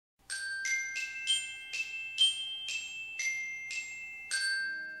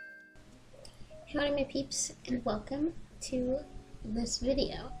Howdy my peeps, and welcome to this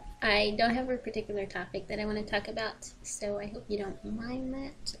video. I don't have a particular topic that I want to talk about, so I hope you don't mind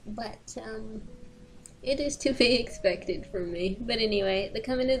that, but it is to be expected from me. But anyway, the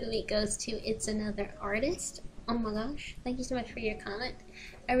comment of the week goes to It's Another Artist. Oh my gosh, thank you so much for your comment.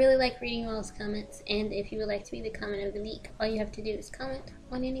 I really like reading all those comments, and if you would like to be the comment of the week, all you have to do is comment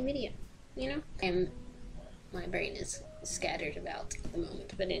on any video, you know? My brain is scattered about at the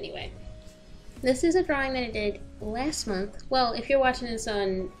moment, but anyway. This is a drawing that I did last month. Well, if you're watching this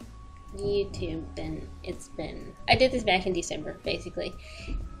on YouTube, then I did this back in December, basically.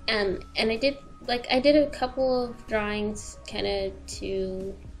 And I did a couple of drawings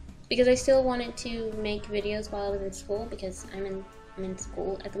because I still wanted to make videos while I was in school, because I'm in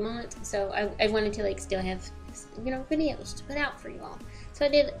school at the moment. So I wanted to still have, videos to put out for you all. So I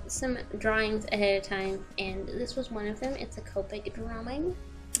did some drawings ahead of time, and this was one of them. It's a Copic drawing.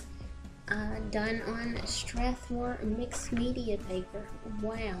 Done on Strathmore mixed media paper.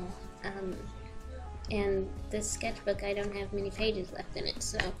 Wow. And this sketchbook, I don't have many pages left in it,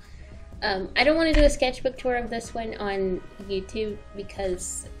 so I don't want to do a sketchbook tour of this one on YouTube,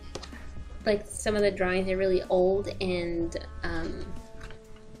 because some of the drawings are really old and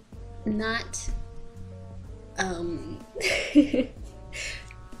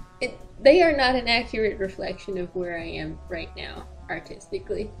they are not an accurate reflection of where I am right now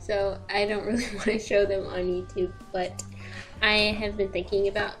artistically, so I don't really want to show them on YouTube, but I have been thinking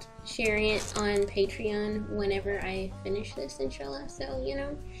about sharing it on Patreon whenever I finish this, inshallah. So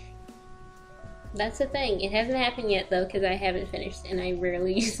that's the thing. It hasn't happened yet though, because I haven't finished and I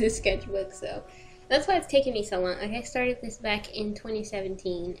rarely use this sketchbook, so that's why it's taken me so long. I started this back in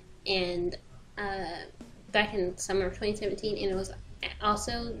 2017, and back in summer of 2017, and it was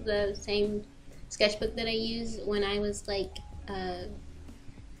also the same sketchbook that I used when I was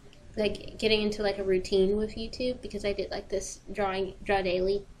getting into a routine with YouTube, because I did this draw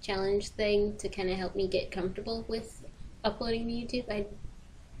daily challenge thing to kind of help me get comfortable with uploading to YouTube.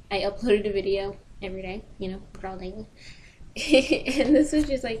 I uploaded a video every day, draw daily. And this was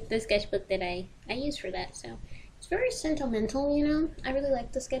just the sketchbook that I used for that, so it's very sentimental, I really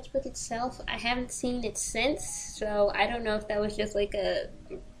like the sketchbook itself. I haven't seen it since, so I don't know if that was just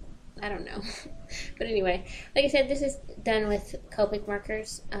I don't know. But anyway, like I said, this is done with Copic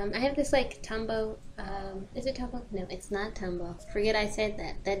markers. I have this Tombow, is it Tombow? No, it's not Tombow. Forget I said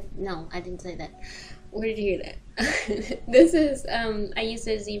that. No, I didn't say that. Where did you hear that? This is, I used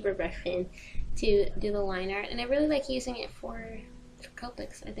a zebra brush pen to do the line art, and I really like using it for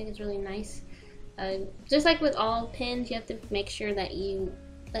Copics. I think it's really nice. Just like with all pens, you have to make sure that you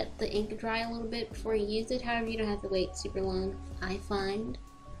let the ink dry a little bit before you use it. However, you don't have to wait super long, I find.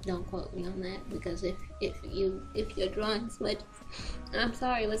 Don't quote me on that, because if your drawing smudges, I'm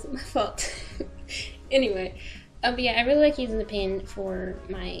sorry, it wasn't my fault. Anyway, but yeah, I really like using the pen for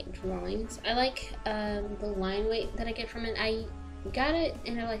my drawings. I like the line weight that I get from it. I got it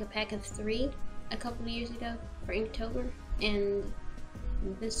in a pack of 3 a couple of years ago for Inktober, and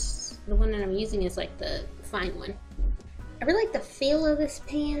the one that I'm using is the fine one. I really like the feel of this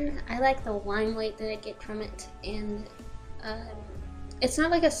pen. I like the line weight that I get from it, and it's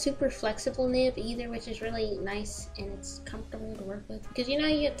not a super flexible nib either, which is really nice, and it's comfortable to work with. Because you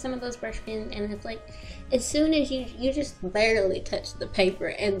get some of those brush pens, and it's as soon as you just barely touch the paper,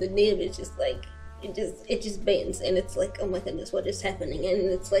 and the nib is just it just bends, and it's oh my goodness, what is happening?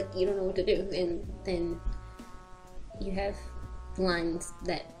 And it's you don't know what to do, and then you have lines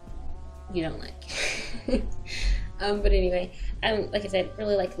that you don't like. But anyway, like I said,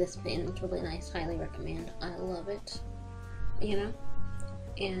 really like this pen. It's really nice. Highly recommend. I love it.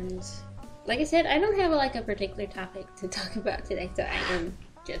 And like I said, I don't have a particular topic to talk about today, so I am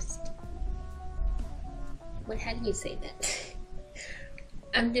just, how do you say that?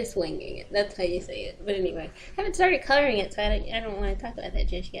 I'm just winging it. That's how you say it. But anyway, I haven't started coloring it, so I don't want to talk about that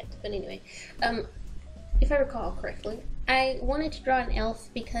just yet. But anyway, if I recall correctly, I wanted to draw an elf,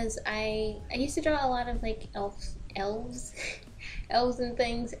 because I used to draw a lot of elves and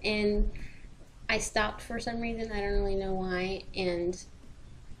things, and I stopped for some reason. I don't really know why. And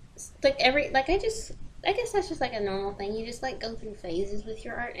I guess that's just a normal thing. You just go through phases with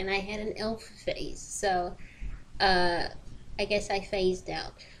your art, and I had an elf phase, so I guess I phased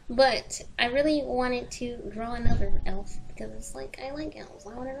out. But I really wanted to draw another elf, because it's I like elves.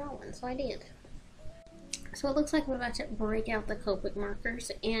 I want to draw one, so I did. So it looks like I'm about to break out the Copic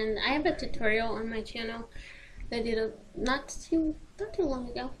markers, and I have a tutorial on my channel that I did not too long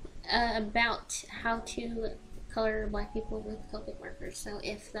ago about how to color black people with Copic markers. So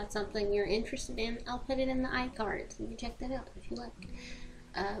if that's something you're interested in, I'll put it in the iCard, so you can check that out if you like.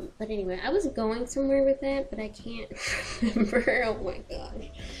 But anyway, I was going somewhere with that, but I can't remember. Oh my gosh.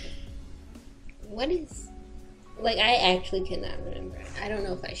 What is... Like, I actually cannot remember. I don't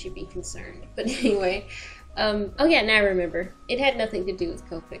know if I should be concerned. But anyway, oh yeah, now I remember. It had nothing to do with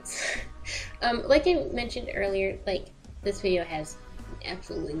Copics. Like I mentioned earlier, like, this video has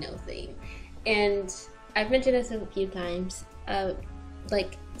absolutely no theme. And I've mentioned this a few times.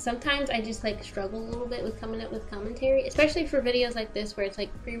 Like, sometimes I just, like, struggle a little bit with coming up with commentary, especially for videos like this where it's, like,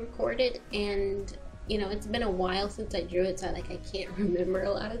 pre-recorded and, you know, it's been a while since I drew it, so, like, I can't remember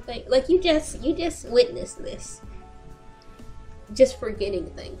a lot of things. Like, you just witnessed this. Just forgetting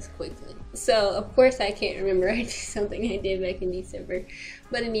things quickly. So, of course, I can't remember something I did back in December.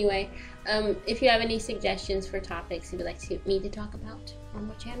 But anyway, if you have any suggestions for topics you'd like me to talk about on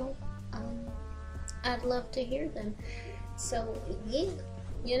my channel, I'd love to hear them. So, yeah,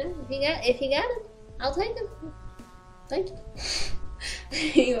 you know, if you got it, I'll take them. Thank you.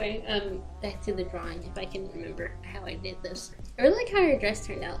 Anyway, back to the drawing, if I can remember how I did this. I really like how her dress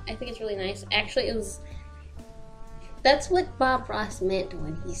turned out. I think it's really nice. Actually, that's what Bob Ross meant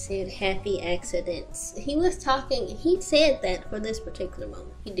when he said happy accidents. He was talking, he said that for this particular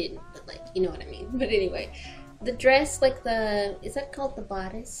moment. He didn't, but like, you know what I mean. But anyway, the dress, like is that called the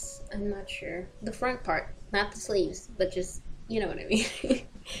bodice? I'm not sure. The front part, not the sleeves, but just, you know what I mean.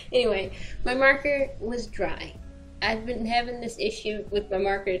 Anyway, my marker was dry. I've been having this issue with my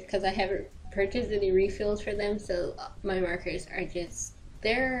markers because I haven't purchased any refills for them, so my markers are just,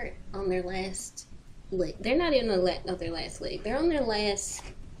 they're on their last leg. They're not even on their last leg. They're on their last,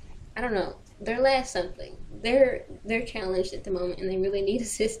 I don't know, their last something. They're challenged at the moment and they really need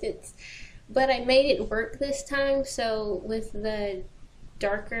assistance. But I made it work this time, so with the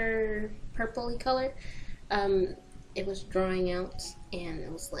darker purpley color, it was drying out and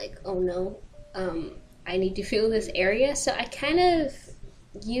it was like, oh no, I need to fill this area. So I kind of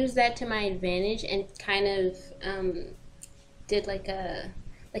used that to my advantage and kind of did like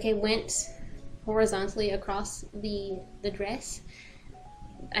I went horizontally across the dress.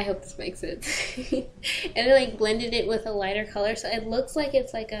 I hope this makes sense. And I like blended it with a lighter color, so it looks like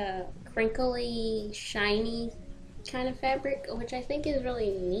it's like a crinkly, shiny kind of fabric, which I think is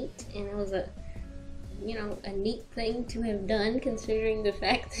really neat, and it was a neat thing to have done considering the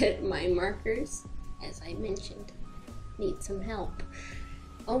fact that my markers, as I mentioned, need some help.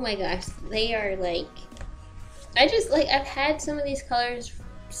 Oh my gosh, they are like, I've had some of these colors,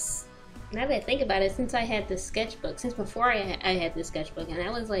 now that I think about it, since I had the sketchbook, since before I had the sketchbook, and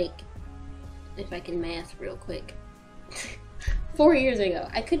that was like, if I can math real quick, 4 years ago.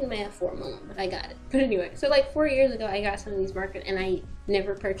 I couldn't math for a moment, but I got it. But anyway, so like 4 years ago I got some of these markers and I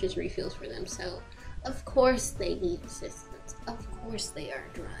never purchased refills for them, so of course they need assistance. Of course they are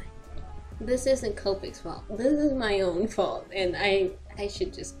dry. This isn't Copic's fault. This is my own fault, and I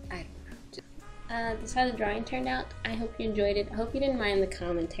should just, I don't know. This is how the drawing turned out. I hope you enjoyed it. I hope you didn't mind the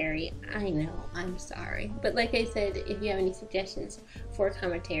commentary. I know, I'm sorry. But like I said, if you have any suggestions for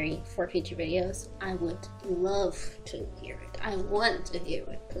commentary for future videos, I would love to hear it. I want to hear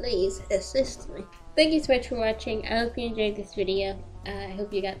it. Please assist me. Thank you so much for watching. I hope you enjoyed this video. I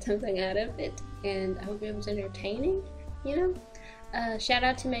hope you got something out of it, and I hope it was entertaining, you know? Shout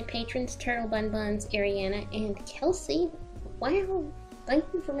out to my patrons, Turtle Bun Buns, Ariana, and Kelsey. Wow. Thank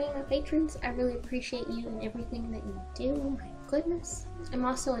you for being my patrons. I really appreciate you and everything that you do. Oh my goodness. I'm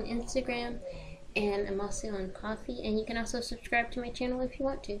also on Instagram and I'm also on Ko-fi, and you can also subscribe to my channel if you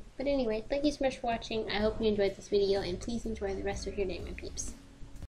want to. But anyway, thank you so much for watching. I hope you enjoyed this video, and please enjoy the rest of your day, my peeps.